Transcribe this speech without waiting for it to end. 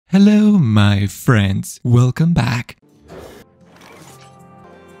Hello, my friends. Welcome back.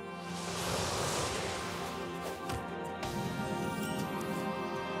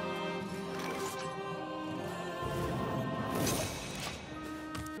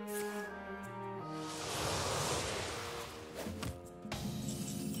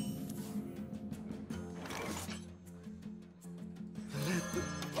 Let the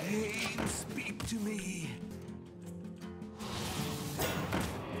pain speak to me.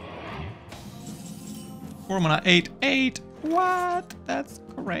 Formula 8-8. What? That's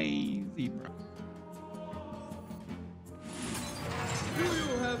crazy, bro. Do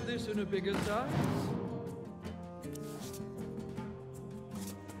you have this in a bigger size?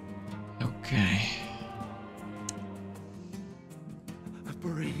 Okay.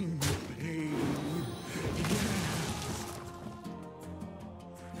 Bring the pain.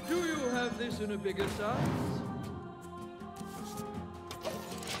 Do you have this in a bigger size?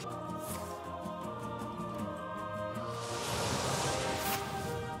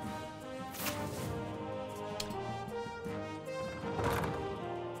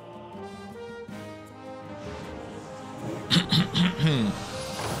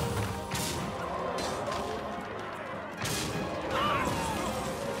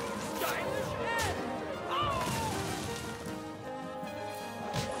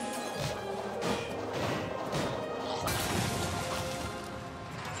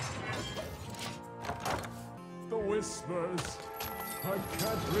 The whispers. I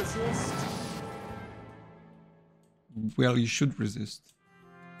can't resist. Well, you should resist.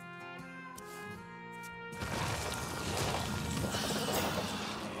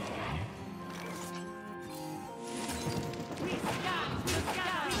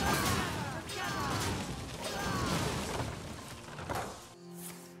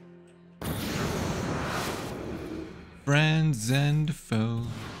 Friends and foes.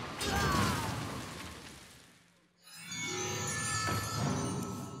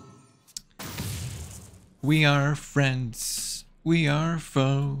 We are friends, we are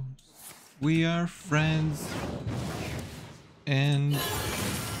foes, we are friends and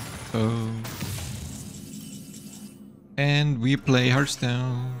foes. And we play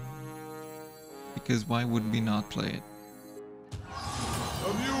Hearthstone, because why would we not play it?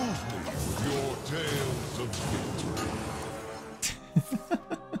 Amuse me with your tales of victory.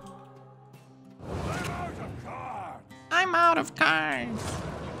 I'm out of cards.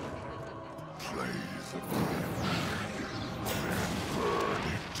 Blaze of fire and burn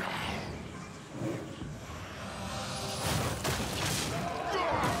it down.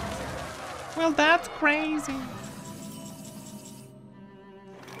 Well, that's crazy.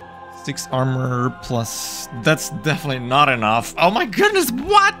 6 armor plus... That's definitely not enough. Oh my goodness,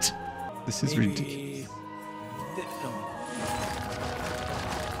 what? This is ridiculous.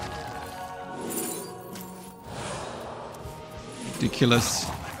 Ridiculous.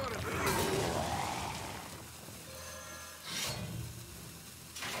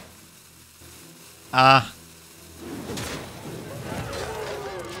 Ah.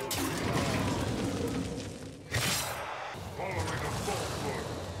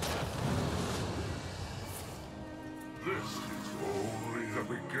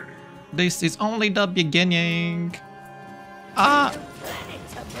 This is only the beginning. Ah!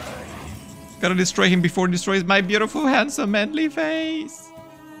 Gotta destroy him before he destroys my beautiful, handsome, manly face.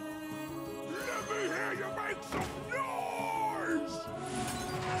 Let me hear you make some noise!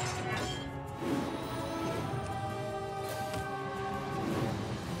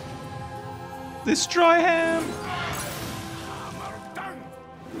 Destroy him!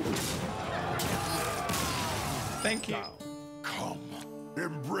 Thank you. Come,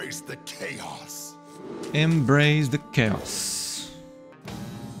 embrace the chaos. Embrace the chaos.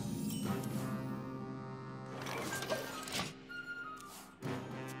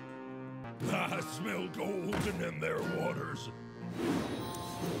 I smell golden in their waters.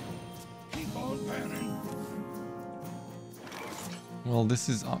 Keep on panning. Well, this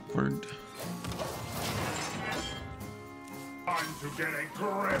is awkward. Time to get a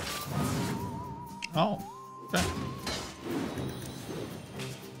grip. Oh. Okay.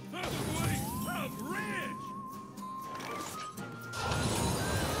 The fleet of rage.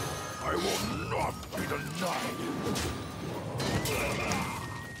 I will not be denied.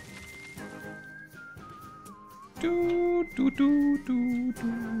 Do, do, do, do,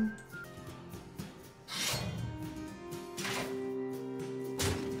 do.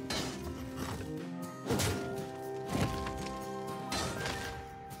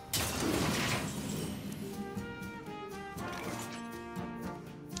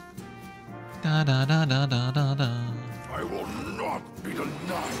 Da da da da da da da. I will not be denied.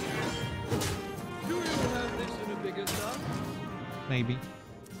 Do you have this in a bigger size? Maybe.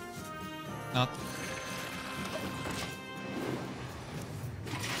 Not.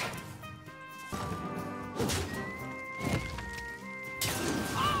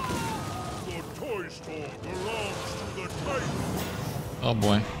 The toy store belongs to the table. Oh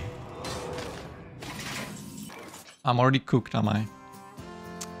boy. I'm already cooked, am I?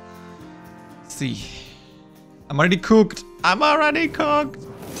 Let's see. I'm already cooked. I'm already cooked.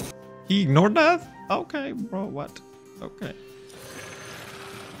 He ignored that? Okay, bro, what? Okay.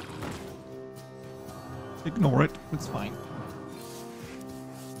 Ignore it. It's fine.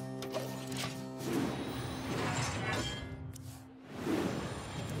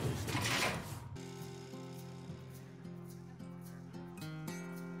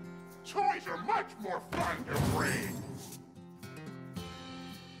 Toys are much more fun to bring.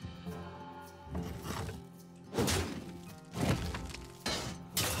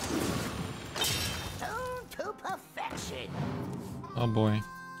 To perfection. Oh boy.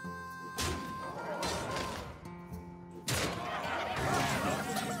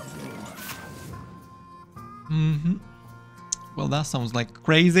 Mm-hmm. Well, that sounds like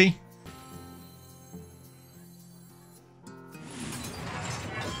crazy.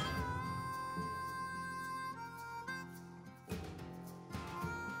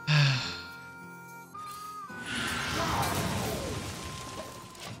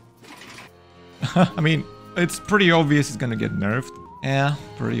 I mean, it's pretty obvious he's gonna get nerfed. Yeah,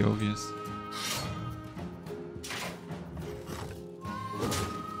 pretty obvious.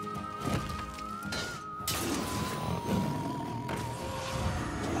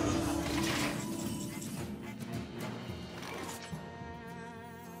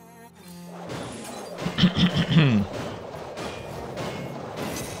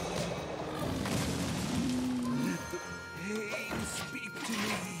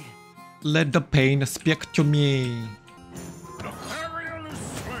 Let the pain speak to me. The carrion is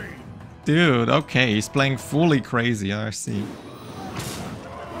slain. Dude, okay, he's playing fully crazy, I see.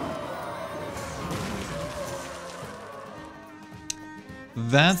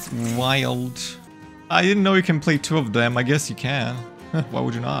 That's wild. I didn't know you can play two of them. I guess you can. Why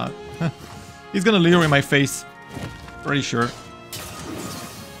would you not? He's gonna Leroy my face. Pretty sure.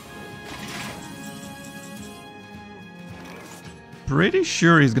 Pretty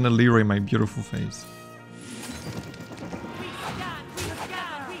sure he's gonna Leroy my beautiful face.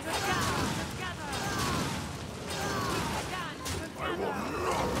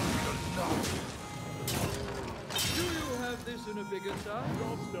 Do you have this in a bigger size?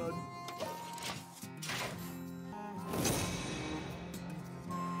 Job's done.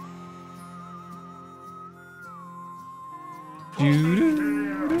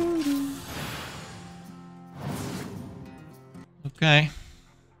 Okay.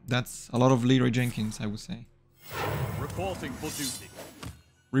 That's a lot of Leroy Jenkins, I would say. Reporting for duty.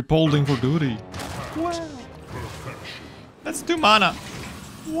 Reporting for duty. Wow. That's 2 mana.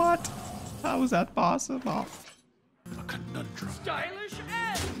 What? How is that possible? A conundrum. Stylish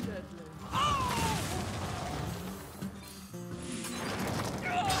and deadly.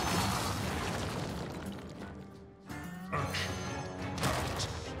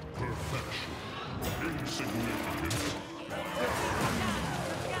 Perfection. Insignificant.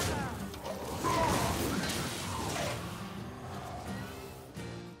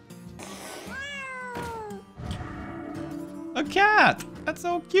 A cat! That's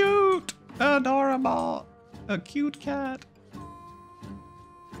so cute! Adorable! A cute cat.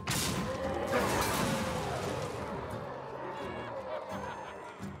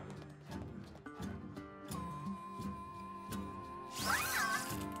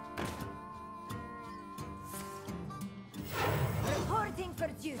 Reporting for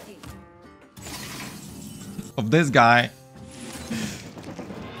duty. Of this guy.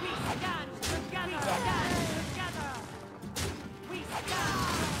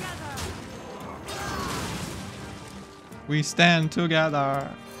 We stand together.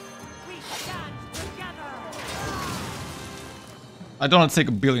 I don't want to take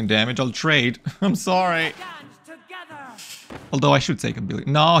 1 billion damage. I'll trade. I'm sorry. Although I should take 1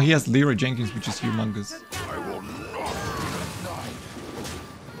 billion. No, he has Leroy Jenkins, which is humongous.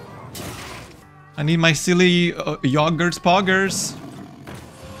 I need my silly yogurts poggers.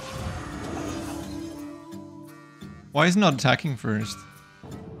 Why is he not attacking first?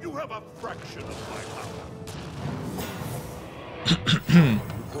 You have a fraction of my power.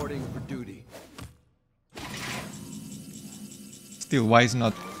 Reporting for duty. Still, why is he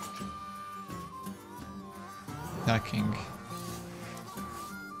not attacking?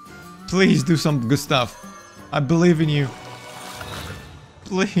 Please do some good stuff. I believe in you.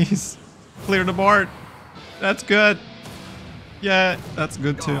 Please. Clear the board. That's good. Yeah, that's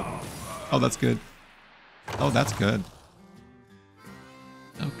good too. Oh, that's good. Oh, that's good.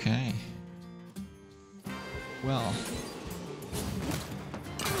 Okay. Well.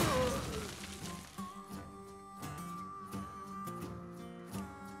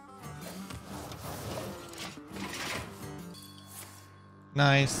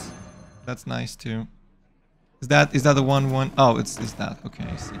 Nice. That's nice too. Is that the one? Oh, it's that. Okay,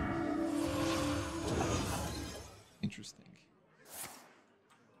 I see. Interesting.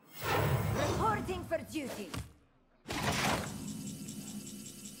 Reporting for duty.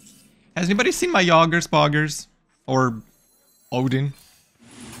 Has anybody seen my Yoggers, Poggers? Or Odyn?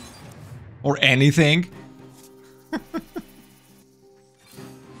 Or anything?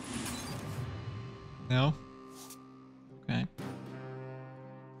 No? Okay.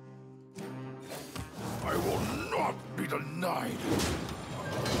 I will not be denied.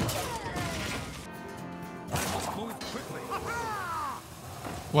 Move quickly.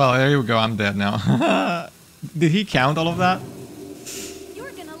 Well, there you go. I'm dead now. Did he count all of that?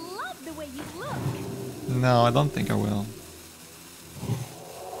 You're gonna love the way you look. No, I don't think I will.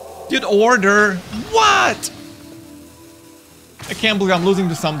 Dude, order! What? I can't believe I'm losing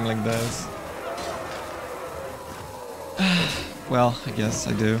to something like this. Well, I guess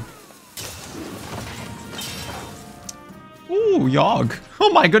I do. Ooh, Yogg. Oh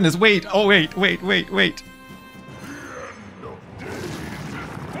my goodness, wait. Oh, wait.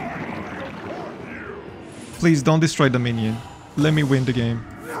 Please don't destroy the minion. Let me win the game.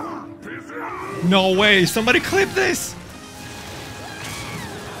 No way, somebody clip this.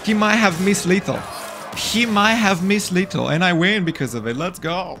 He might have missed lethal. He might have missed lethal and I win because of it. Let's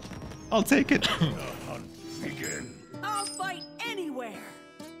go. I'll take it. I'll fight anywhere.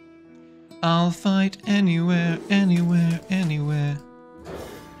 I'll fight anywhere, anywhere, anywhere.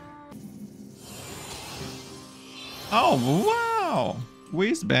 Oh, wow.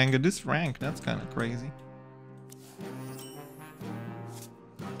 Whizbang at this rank. That's kind of crazy.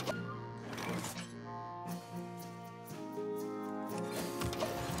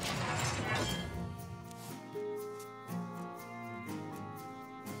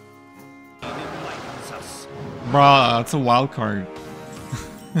 Bruh, that's a wild card.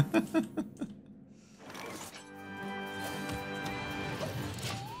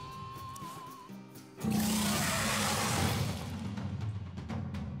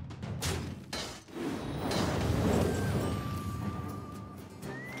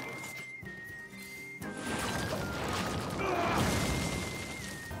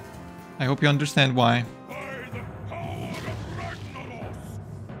 I hope you understand why.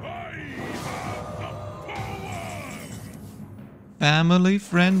 Family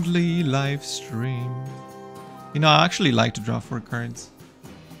friendly live stream. You know, I actually like to draw 4 cards.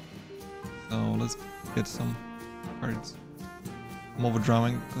 So let's get some cards. I'm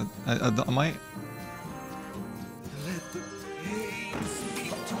overdrawing. Am I?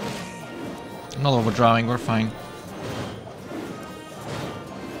 I'm not overdrawing, we're fine.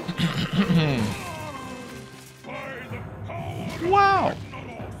 Wow!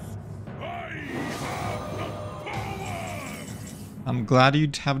 I'm glad you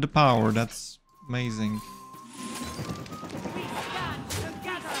have the power, that's amazing.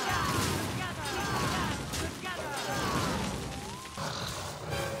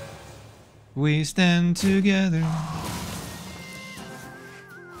 We stand together.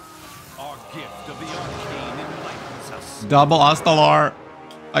 Our gift of the arcane enlightens us. Double Astalar.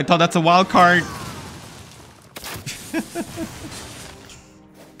 I thought that's a wild card.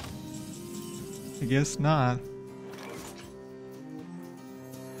 I guess not.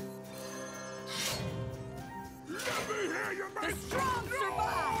 The strong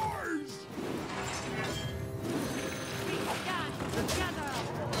survive.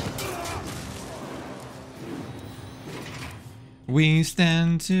 We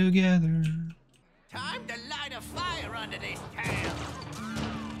stand together. We stand together. Time to light a fire under this town.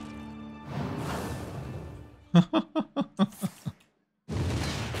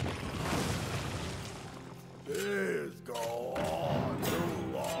 This go on too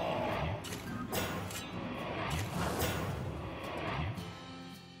long.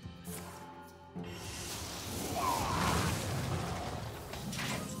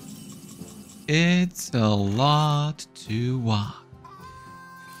 It's a lot to walk.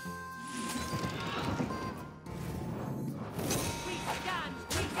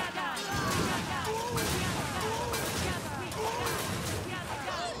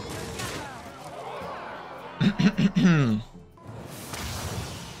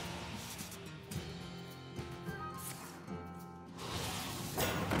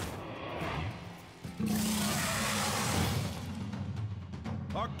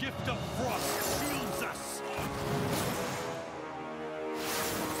 gift of frost shields us.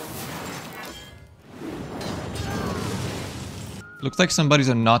 Looks like somebody's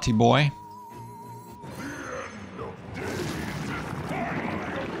a naughty boy.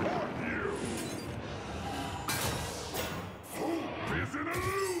 Is an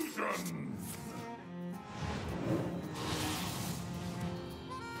illusion.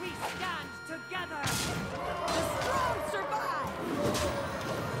 We stand together. The strong survive.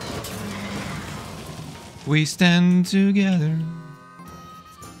 We stand together.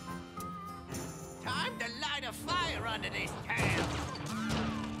 Time to light a fire under this town.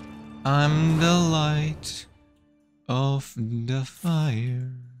 I'm the light of the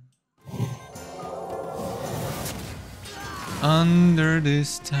fire. Under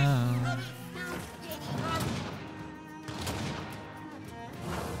this town.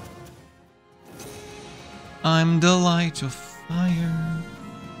 I'm the light of fire.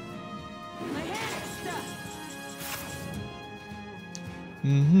 My hand is stuck.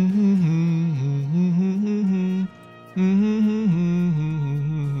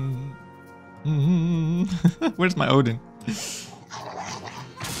 Where's my Odyn?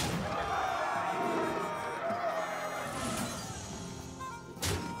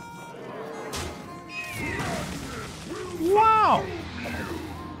 Wow!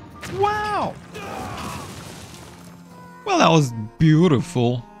 Wow! Well, that was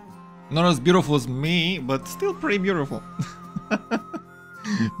beautiful. Not as beautiful as me, but still pretty beautiful.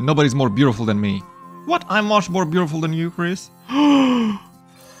 Nobody's more beautiful than me. What? I'm much more beautiful than you, Chris? The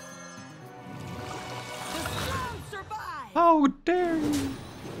strong survive. How dare you?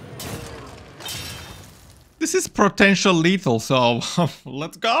 This is potential lethal, so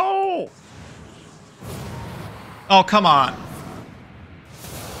let's go! Oh, come on.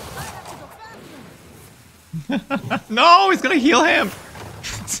 No, he's gonna heal him!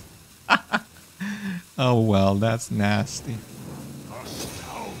 Oh well, that's nasty.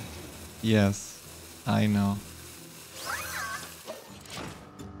 Yes, I know.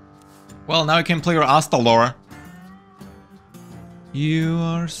 Well, now you can play your Astalor. You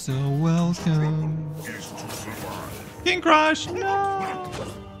are so welcome. King Crush, no!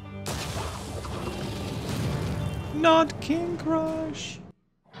 Not King Crush.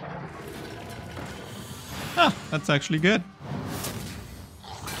 Ah, that's actually good.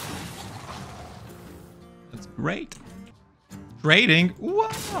 That's great. Trading?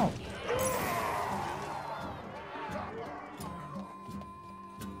 Wow!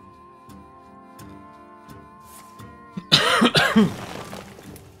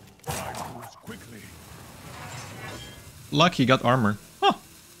 Lucky got armor. Huh,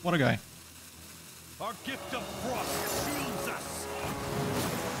 what a guy. Our gift of frost shields us.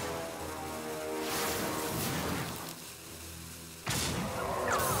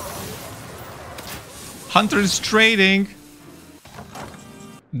 Hunter is trading.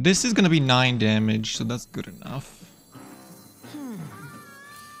 This is gonna be 9 damage, so that's good enough.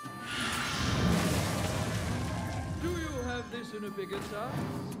 Do you have this in a bigger size?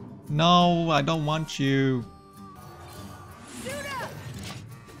 No, I don't want you.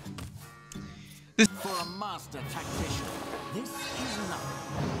 For a master tactician, this is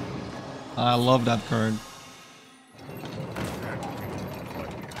nothing. I love that card.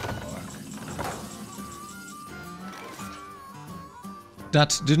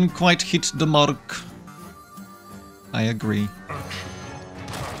 That didn't quite hit the mark. I agree.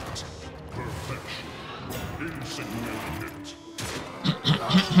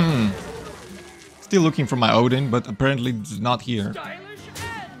 Still looking for my Odyn, but apparently it's not here. Stylish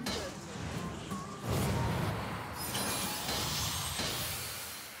end.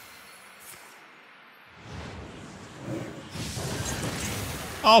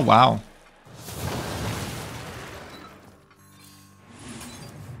 Oh, wow.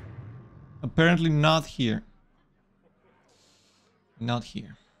 Apparently not here. Not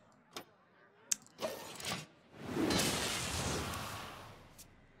here.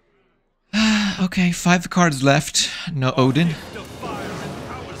 Okay, 5 cards left. No Odyn. Gift of fire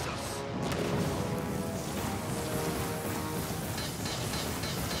empowers us.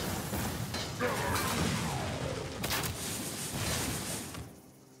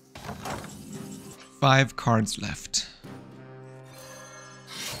 Five cards left.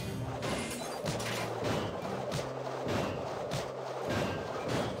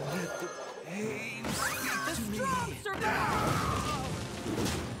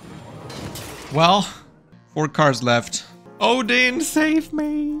 Well, 4 cards left. Odyn, save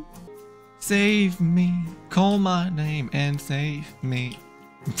me! Save me. Call my name and save me.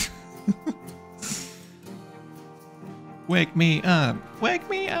 Wake me up. Wake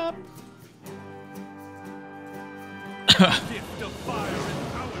me up. Gift of fire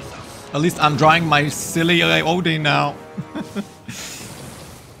empowers us. At least I'm drawing my silly Odyn now.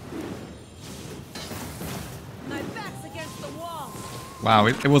 My back's against the wall. Wow,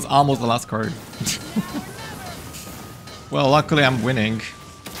 it was almost the last card. Well, luckily I'm winning.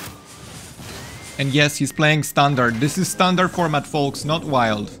 And yes, he's playing standard. This is standard format, folks, not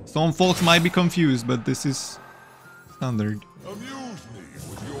wild. Some folks might be confused, but this is standard. Amuse me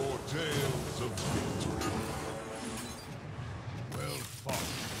with your tales of victory. Well fought,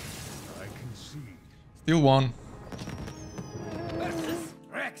 I can see. Still won. Versus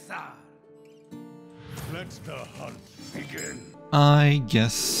Rexar. Let the hunt begin. I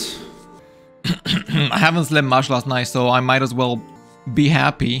guess. I haven't slept much last night, so I might as well be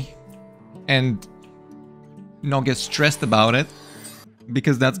happy and not get stressed about it,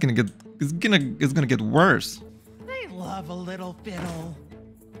 because that's gonna get it's gonna get worse. They love a little fiddle.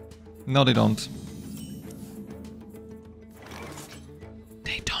 No, they don't.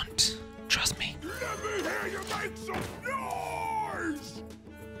 They don't. Trust me. Let me hear you make some noise!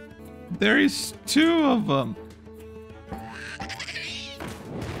 There is 2 of them.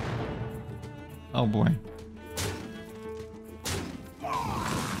 Oh boy.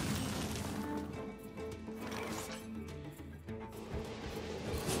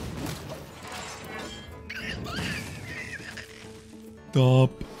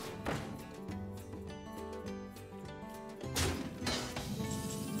 Stop.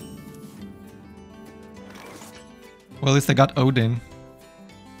 Well, at least I got Odyn.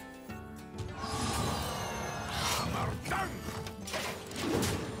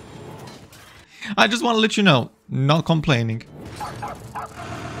 I just want to let you know, not complaining.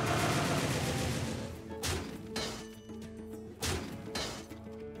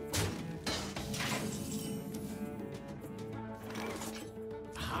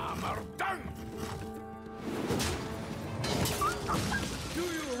 Hammer down! Do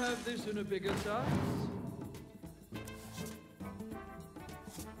you have this in a bigger size?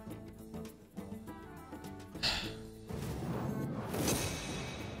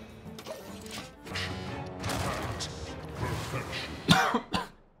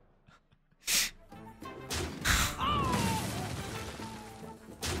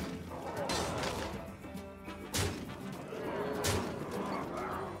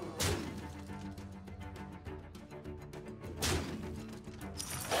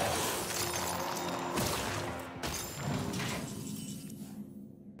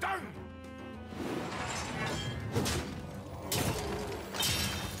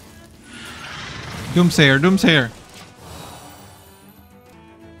 Doomsayer, Doomsayer.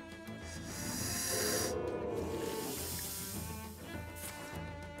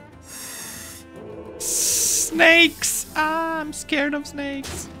 Snakes! Ah, I'm scared of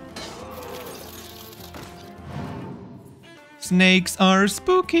snakes. Snakes are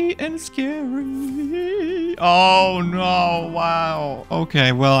spooky and scary. Oh no, wow.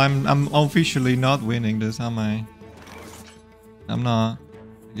 Okay, well, I'm officially not winning this, am I? I'm not.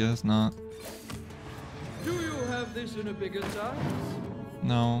 I guess not. Do you have this in a bigger size?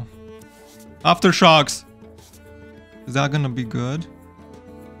 No. Aftershocks! Is that gonna be good?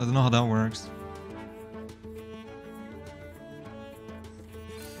 I don't know how that works.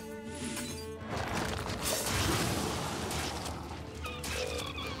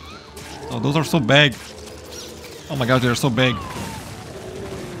 Oh, those are so big. Oh my god, they're so big.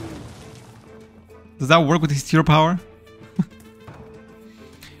 Does that work with his hero power?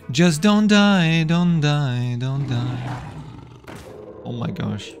 Just don't die, don't die, don't die. Oh my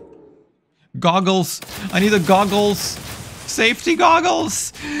gosh. Goggles! I need the goggles! Safety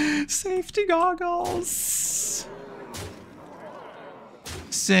goggles! Safety goggles!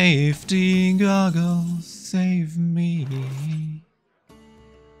 Safety goggles, save me.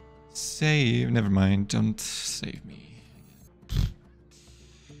 Save... Never mind, don't save me.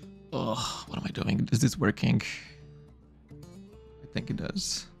 Ugh, what am I doing? Is this working? I think it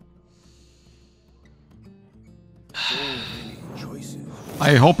does. So many choices.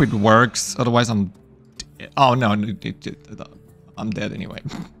 I hope it works, otherwise I'm... Oh no, I'm dead anyway.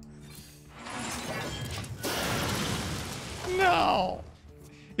 No!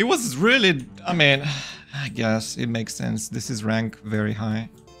 It was really... I mean, I guess it makes sense. This is rank very high.